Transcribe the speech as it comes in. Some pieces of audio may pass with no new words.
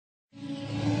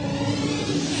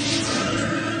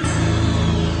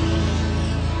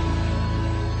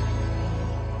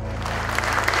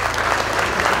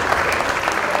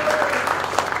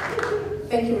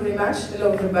much.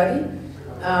 Hello, everybody.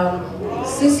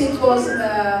 Since it was, it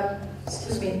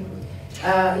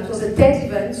was a TED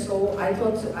event, so I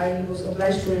thought I was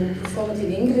obliged to perform it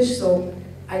in English, so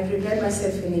I prepared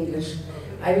myself in English.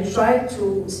 I will try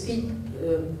to speak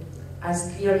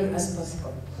as clearly as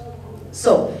possible.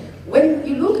 So, when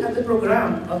you look at the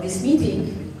program of this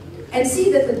meeting and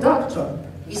see that the doctor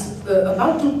is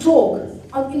about to talk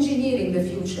on engineering the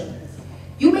future,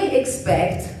 you may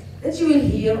expect that you will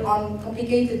hear on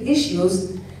complicated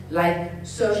issues like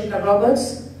surgical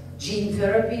robots, gene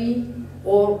therapy,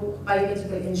 or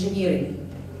biomedical engineering.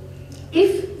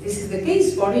 If this is the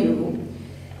case for you,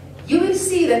 you will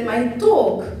see that my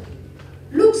talk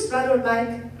looks rather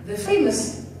like the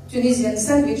famous Tunisian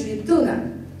sandwich with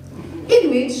tuna,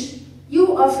 in which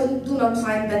you often do not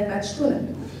find that much tuna.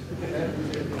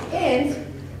 And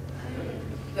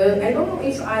I don't know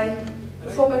if I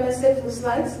perform myself with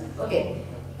slides. Okay.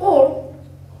 Or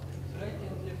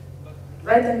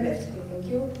right and left. Okay, thank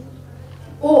you.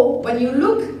 Or when you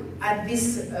look at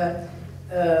this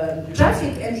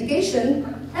traffic indication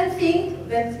and think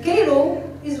that Cairo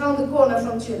is around the corner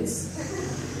from Tunis.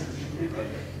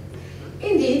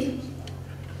 Indeed,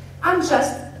 I'm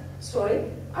just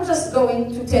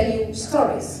going to tell you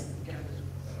stories,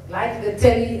 like the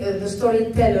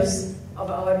storytellers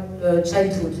of our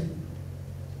childhood.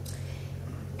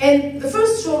 And the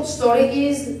first short story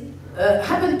is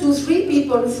happened to 3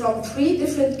 people from 3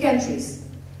 different countries.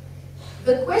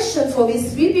 The question for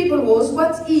these 3 people was,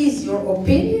 what is your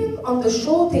opinion on the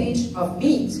shortage of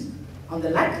meat, on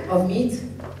the lack of meat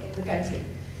in the country?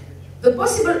 The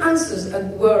possible answers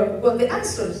the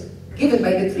answers given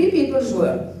by the 3 people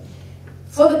were,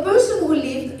 for the person who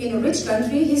lived in a rich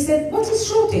country, he said, what is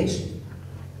shortage?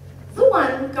 The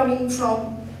one coming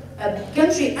from a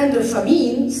country under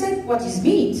famine said, what is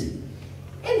meat?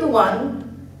 And the one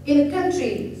in a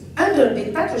country under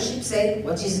dictatorship said,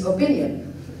 what is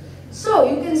opinion? So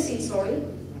you can see, sorry,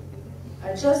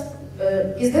 I just,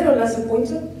 is there a laser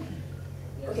pointer?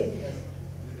 Okay.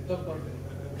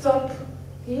 Top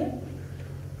here?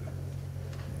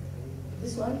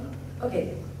 This one?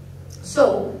 Okay.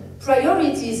 So,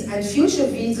 priorities and future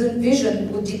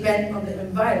vision would depend on the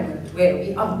environment where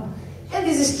we are. And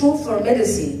this is true for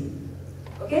medicine.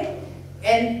 Okay?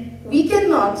 And we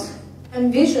cannot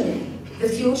envision the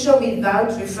future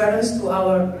without reference to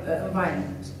our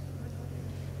environment.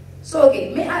 So,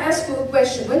 okay, may I ask you a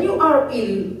question? When you are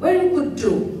ill, what you could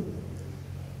do?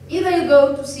 Either you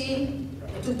go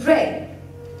to pray,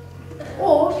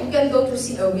 or you can go to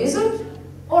see a wizard,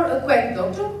 or a quack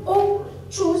doctor, or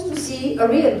choose to see a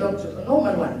real doctor, a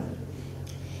normal one.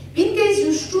 In case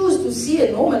you choose to see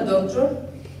a normal doctor,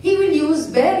 he will use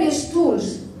various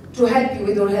tools to help you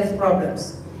with your health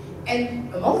problems.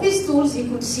 And among these tools, he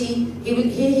would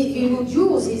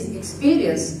use his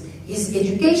experience, his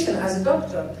education as a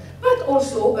doctor, but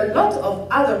also a lot of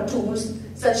other tools,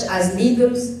 such as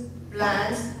needles,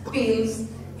 plants, pills,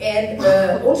 and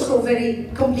also very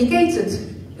complicated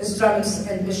instruments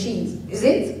and machines. Is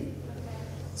it?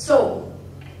 So,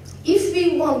 if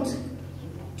we want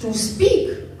to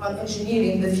speak on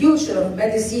engineering, the future of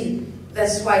medicine,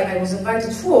 that's why I was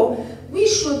invited for, we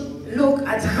should look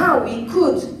at how we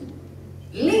could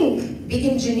link the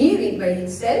engineering by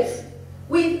itself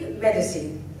with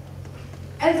medicine.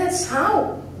 And that's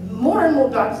how more and more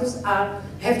doctors have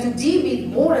to deal with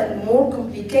more and more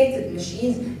complicated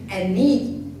machines and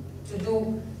need to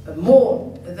do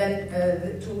more than,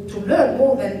 to learn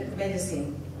more than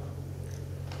medicine.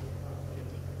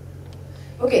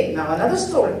 Okay, now another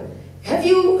story. Have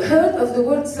you heard of the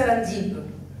word serendip?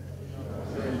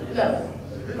 No.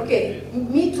 Okay,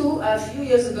 me too, a few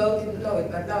years ago didn't know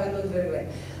it, but now I know it very well.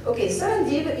 Okay,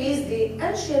 serendip is the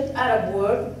ancient Arab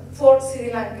word for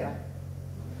Sri Lanka.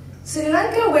 Sri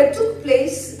Lanka, where took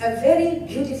place a very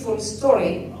beautiful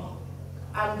story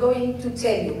I'm going to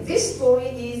tell you. This story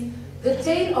is the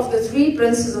tale of the 3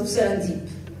 princes of Serendip.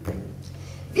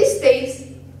 This tale,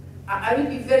 I will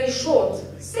be very short,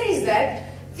 says that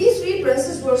these 3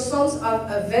 princes were sons of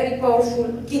a very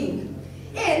powerful king,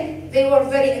 and they were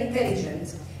very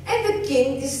intelligent. And the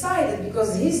king decided,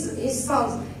 because his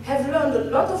sons have learned a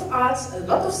lot of arts, a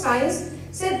lot of science,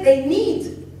 said they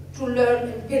need to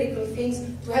learn empirical things,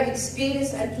 to have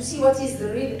experience, and to see what is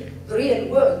the real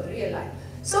world, the real life.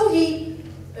 So he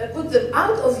put them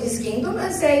out of his kingdom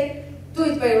and said, do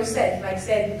it by yourself, like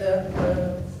said the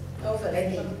novel, I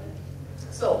think.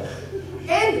 So,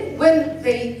 and when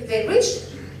they reached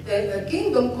the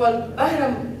kingdom called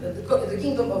Bahram, the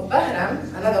kingdom of Bahram,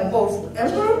 another powerful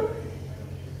emperor,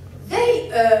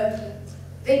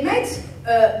 they met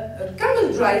a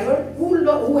camel driver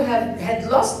who had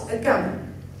lost a camel.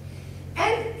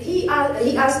 And he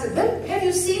asked them, have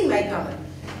you seen my camel?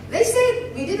 They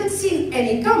said, we didn't see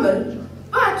any camel,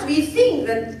 but we think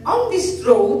that on this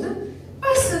road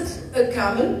passed a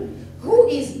camel who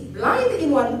is blind in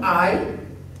one eye,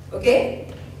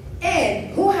 okay,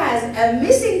 and who has a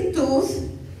missing tooth,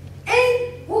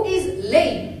 and who is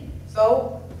lame.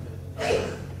 So, okay.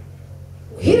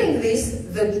 Hearing this,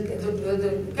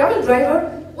 the camel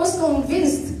driver was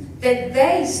convinced that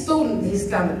they stole his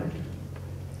camel.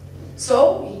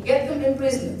 So he got them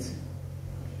imprisoned.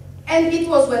 And it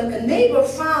was when a neighbor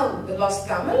found the lost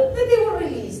camel that they were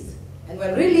released. And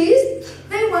when released,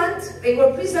 they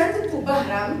were presented to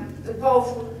Bahram, the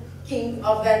powerful king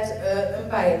of that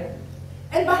empire.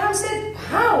 And Bahram said,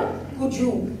 how could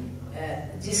you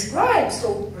describe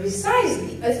so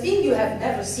precisely a thing you have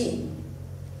never seen?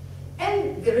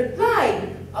 And the reply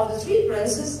of the three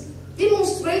princes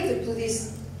demonstrated to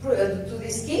this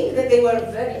king that they were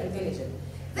very intelligent.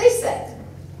 They said,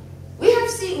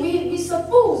 we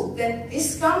suppose that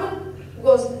this camel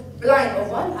was blind of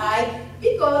one eye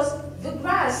because the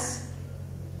grass,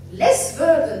 less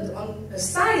verdant on the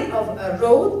side of a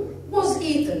road, was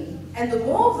eaten, and the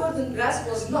more verdant grass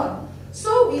was not.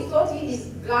 So we thought he is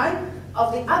blind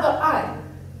of the other eye.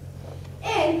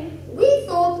 And we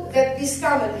thought that this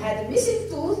camel had a missing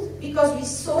tooth because we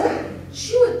saw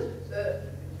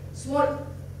small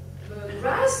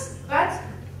grass, but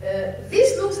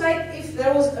this looks like if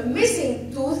there was a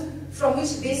missing tooth from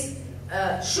which this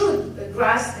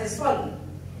grass has fallen.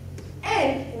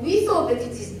 And we thought that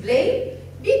it is blade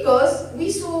because we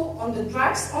saw on the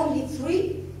tracks only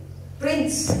 3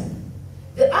 prints.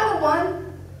 The other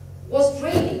one was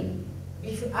trailing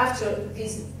after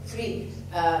these 3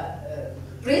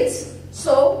 prints,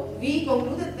 so we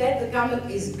concluded that the camel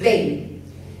is blade.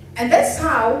 And that's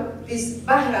how this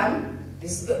Bahram,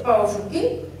 this powerful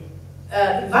king,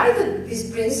 invited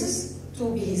these princes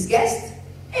to be his guest,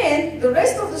 and the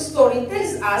rest of the story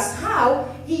tells us how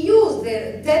he used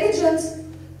their intelligence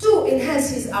to enhance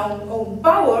his own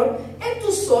power and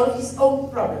to solve his own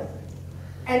problem.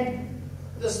 And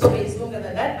the story is longer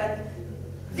than that,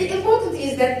 but the important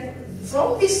is that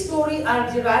from this story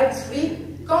are derived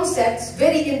 3 concepts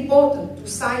very important to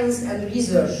science and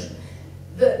research.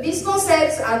 These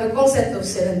concepts are the concept of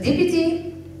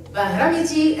serendipity,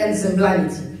 Bahramity, and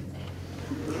Zemblanity.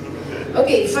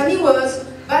 Okay, funny words,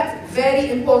 but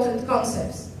very important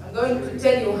concepts. I'm going to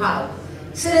tell you how.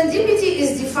 Serendipity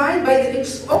is defined by the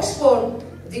Oxford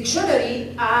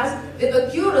Dictionary as the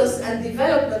occurrence and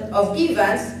development of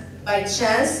events by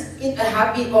chance in a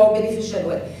happy or beneficial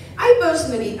way. I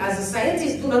personally, as a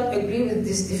scientist, do not agree with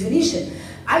this definition.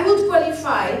 I would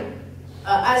qualify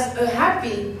as a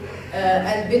happy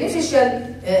and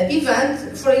beneficial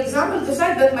event, for example, the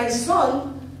fact that my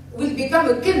son will become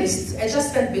a chemist. I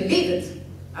just can't believe it.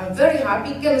 I'm very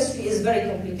happy. Chemistry is very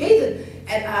complicated,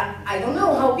 and I don't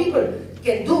know how people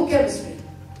can do chemistry.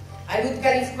 I would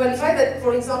qualify that,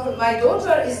 for example, my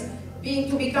daughter is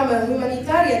to become a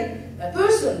humanitarian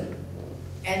person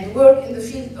and work in the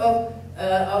field of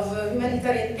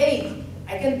humanitarian aid.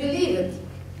 I can believe it.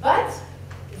 But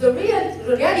the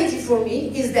reality for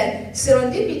me is that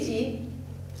serendipity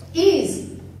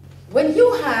is when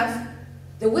you have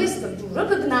the wisdom to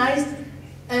recognize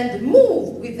and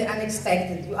move with the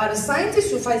unexpected. You are a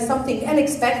scientist, you find something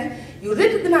unexpected, you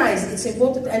recognize it's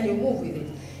important and you move with it.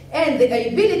 And the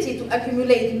ability to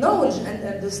accumulate knowledge and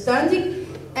understanding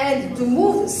and to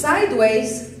move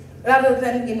sideways rather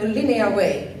than in a linear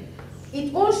way.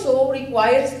 It also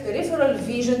requires peripheral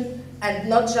vision and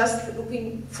not just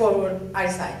looking forward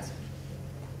eyesight.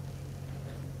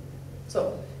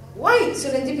 So, why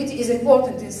serendipity is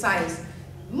important in science?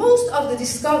 Most of the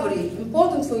discovery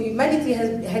important for humanity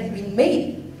had been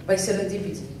made by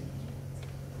serendipity.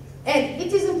 And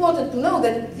it is important to know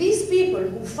that these people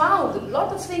who found a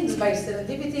lot of things by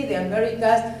serendipity, the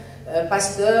Americans,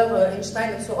 Pasteur,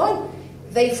 Einstein, and so on,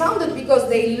 they found it because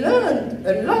they learned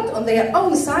a lot on their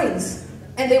own science,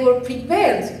 and they were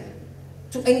prepared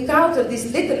to encounter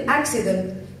this little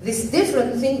accident, this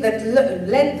different thing that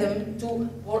led them to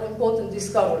more important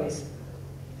discoveries.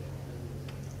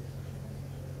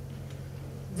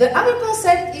 The other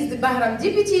concept is the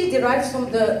Bahramdipity, derives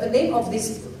from the name of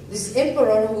this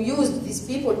emperor who used these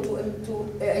people to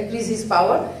increase his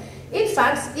power. In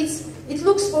fact, it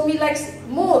looks for me like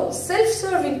more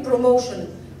self-serving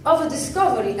promotion of a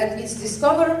discovery, and it's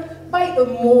discovered by a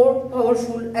more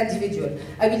powerful individual.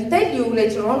 I will tell you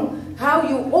later on how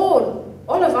you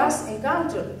all of us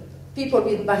encounter people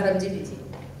with Bahramdipity.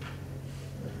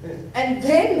 And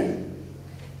then,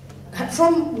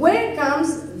 from where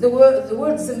comes the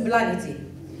word Zemblanity?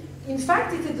 In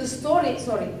fact, it is the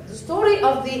story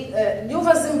of the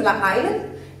Nova Zembla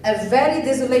Island, a very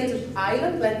desolated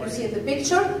island, like you see in the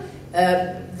picture,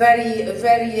 very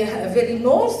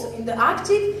north in the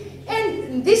Arctic. And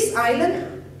in this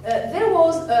island,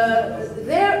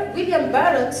 William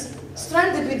Barrett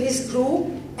stranded with his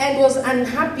crew and was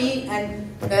unhappy, and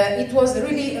it was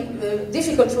really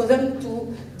difficult for them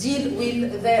to deal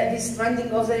with the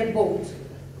stranding of their boat.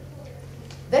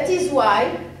 That is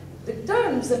why the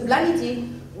term Zemblanity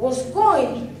was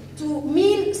going to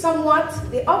mean somewhat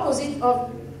the opposite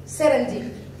of serendip.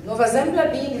 Nova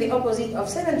Zembla being the opposite of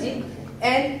serendip.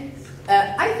 And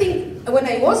I think when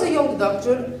I was a young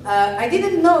doctor, I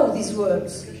didn't know these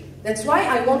words. That's why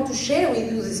I want to share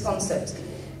with you this concept.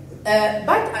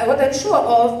 But what I'm sure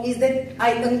of is that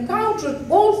I encountered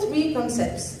all three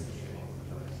concepts.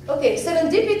 Okay,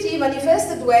 serendipity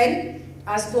manifested when,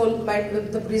 as told by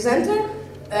the presenter,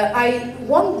 I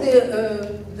won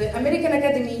the American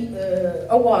Academy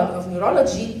Award of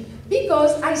Neurology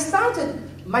because I started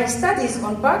my studies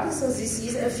on Parkinson's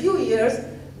disease a few years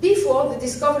before the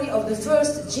discovery of the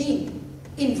first gene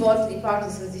involved in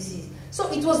Parkinson's disease.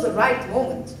 So it was the right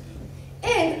moment.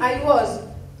 And I was,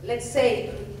 let's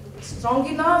say, strong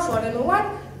enough, or I don't know what,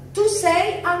 to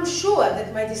say I'm sure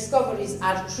that my discoveries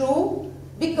are true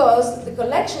because the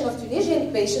collection of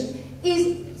Tunisian patients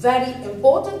is very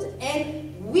important, and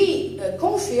we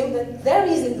confirm that there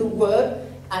is in the world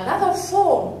another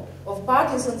form of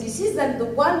Parkinson's disease than the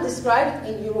one described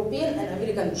in European and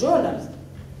American journals.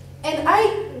 And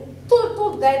I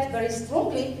told that very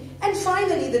strongly, and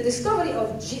finally the discovery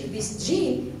of this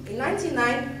gene in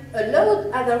 1999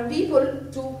 allowed other people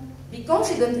to be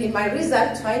confident in my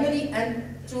result finally and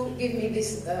to give me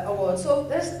this award. So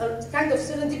there's a kind of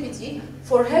serendipity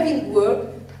for having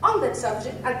worked on that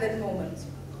subject at that moment.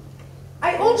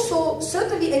 I also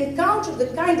certainly encountered the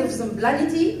kind of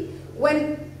Zemblanity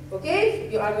when, okay,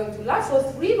 you are going to laugh, for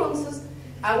 3 months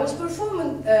I was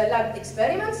performing lab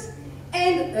experiments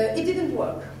and it didn't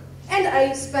work. And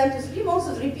I spent 3 months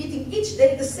repeating each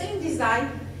day the same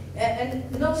design and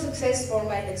no success for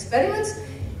my experiments.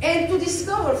 And to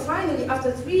discover finally,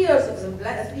 after 3 years of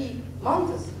 3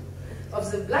 months of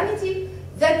Zemblanity,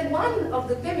 that one of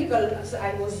the chemicals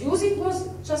I was using was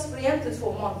just preempted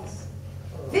for months.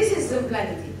 This is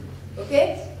Zemblanity,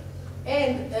 okay?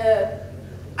 And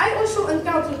I also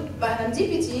encountered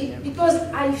serendipity because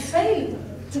I failed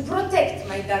to protect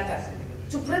my data,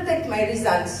 to protect my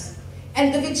results.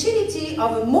 And the vicinity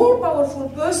of a more powerful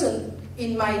person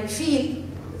in my field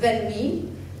than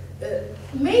me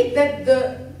made that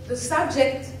the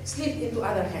subject slip into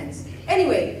other hands.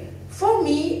 Anyway, for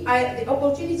me, the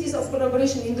opportunities of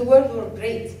collaboration in the world were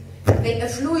great. They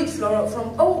afflued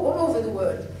from all over the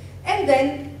world. And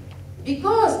then,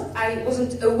 because I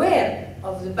wasn't aware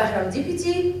of the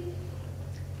serendipity,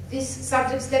 this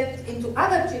subject slipped into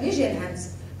other Tunisian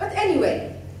hands. But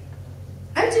anyway,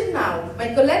 until now,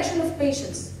 my collection of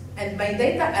patients and my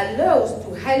data allows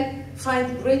to help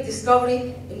find great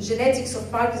discovery in genetics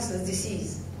of Parkinson's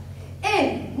disease.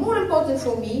 And more important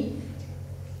for me,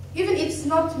 even it's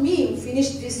not me who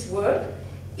finished this work,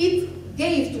 it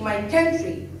gave to my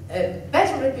country a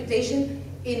better reputation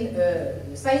in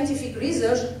scientific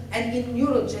research and in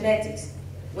neurogenetics.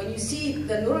 When you see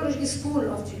the neurology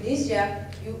school of Tunisia,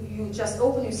 you just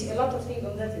open, you see a lot of things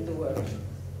on that in the world.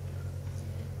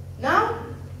 Now,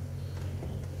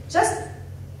 just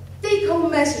take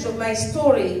home message of my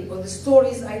story, or the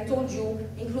stories I told you,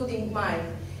 including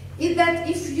mine, is that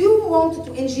if you want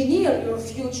to engineer your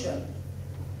future,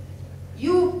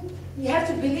 you have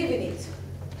to believe in it.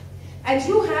 And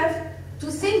you have to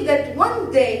think that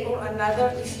one day or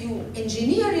another, if you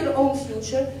engineer your own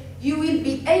future, you will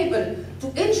be able to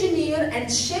engineer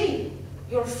and shape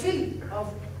your field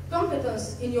of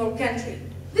competence in your country.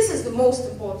 This is the most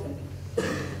important.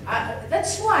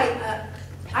 That's why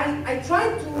I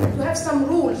try to have some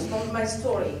rules from my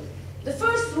story. The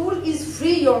first rule is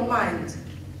free your mind.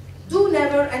 Do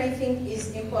never anything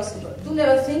is impossible. Do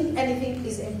never think anything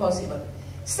is impossible.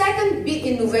 Second, be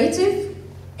innovative,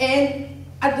 and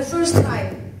at the first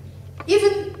time,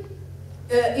 even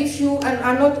if you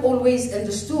are not always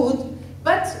understood,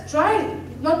 but try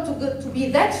not to be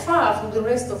that far from the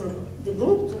rest of the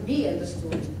group to be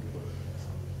understood.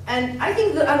 And I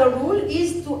think the other rule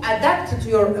is to adapt to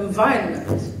your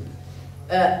environment.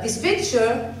 This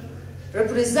picture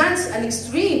represents an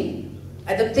extreme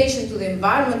adaptation to the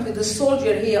environment with the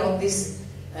soldier here on this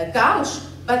couch,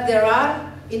 but there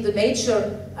are in the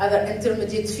nature other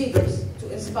intermediate figures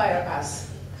to inspire us.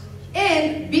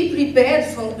 And be prepared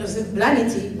for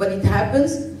Zemblanity when it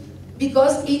happens,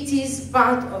 because it is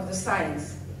part of the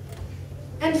science.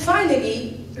 And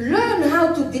finally, learn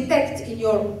how to detect in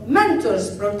your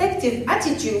mentor's protective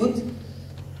attitude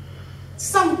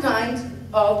some kind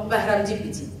of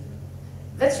serendipity.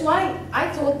 That's why I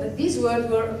thought that these words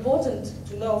were important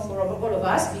to know for all of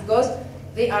us, because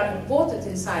they are important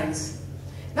in science.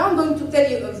 Now I'm going to tell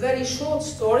you a very short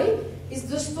story. It's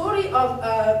the story of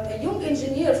a young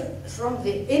engineer from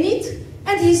the TEDxENIT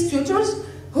and his tutors,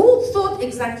 who thought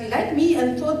exactly like me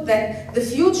and thought that the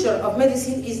future of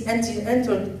medicine is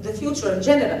the future in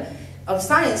general of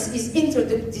science is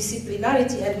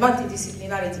interdisciplinarity and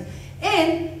multidisciplinarity.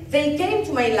 And they came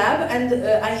to my lab and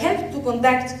I helped to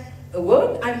conduct a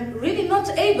work. I'm really not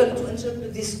able to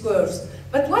interpret these curves,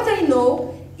 but what I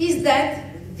know is that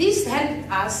this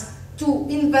helped us to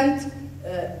invent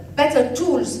better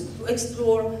tools to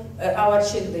explore our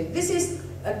children. This is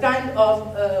a kind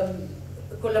of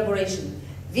collaboration.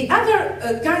 The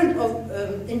other kind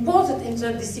of important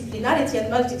interdisciplinarity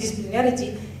and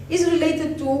multidisciplinarity is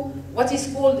related to what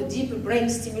is called deep brain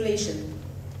stimulation.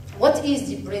 What is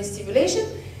deep brain stimulation?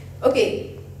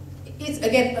 Okay, it's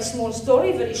again a small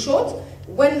story, very short.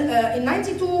 When in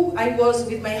 '92 I was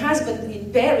with my husband in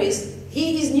Paris,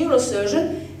 he is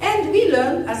neurosurgeon, and we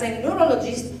learned, as a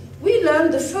neurologist, we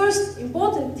learned the first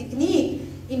important technique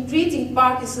in treating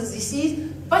Parkinson's disease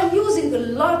by using a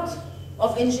lot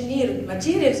of engineered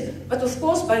materials, but of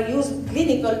course by using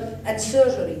clinical and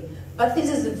surgery. But this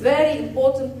is a very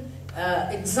important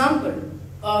example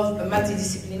of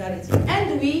multidisciplinarity.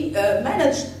 And we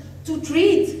managed to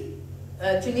treat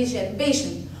Tunisian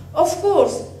patients. Of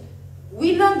course,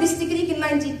 we learned this technique in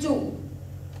 '92.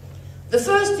 The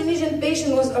first Tunisian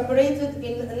patient was operated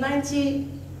in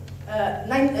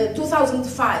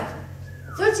 2005.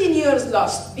 13 years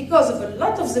lost because of a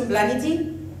lot of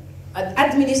zemblanity,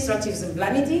 administrative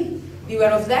zemblanity,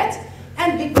 beware of that,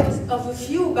 and because of a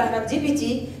few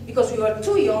serendipity, because we were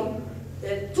too young,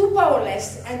 too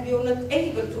powerless, and we were not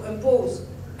able to impose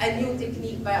a new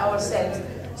technique by ourselves.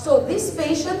 So this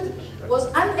patient was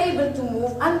unable to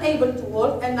move, unable to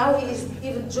walk, and now he is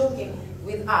even joking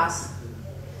with us.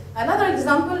 Another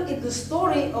example is the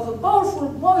story of a powerful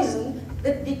poison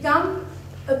that became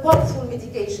a powerful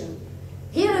medication.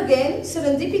 Here again,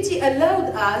 serendipity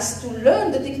allowed us to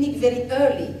learn the technique very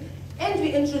early, and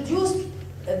we introduced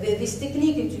this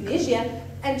technique in Tunisia.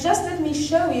 And just let me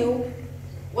show you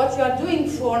what we are doing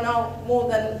for now more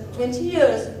than 20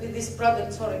 years with this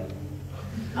product. Sorry.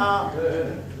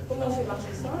 Comment on fait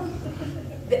marcher ça?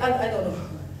 I don't know.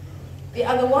 The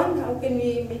other one, how can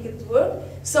we make it work?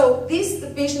 So this, the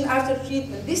patient after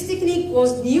treatment. This technique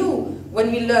was new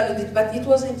when we learned it, but it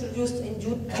was introduced in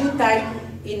due time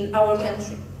in our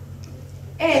country.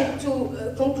 And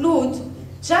to conclude,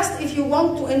 just if you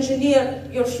want to engineer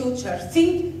your future,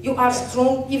 think you are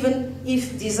strong even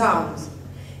if disarmed.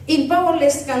 In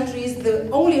powerless countries, the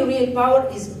only real power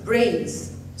is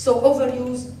brains. So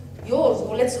overuse yours,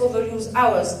 or let's overuse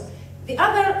ours. The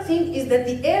other thing is that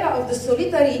the era of the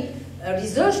solitary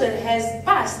researcher has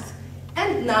passed,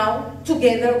 and now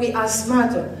together we are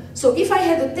smarter. So if I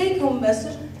had a take-home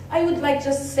message, I would like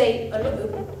just say a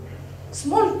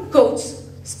small quotes,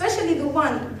 especially the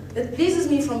one that pleases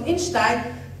me from Einstein,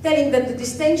 telling that the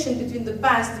distinction between the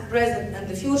past, the present, and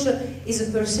the future is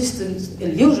a persistent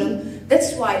illusion.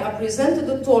 That's why I presented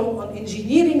a talk on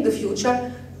engineering the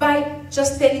future by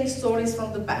just telling stories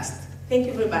from the past. Thank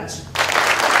you very much.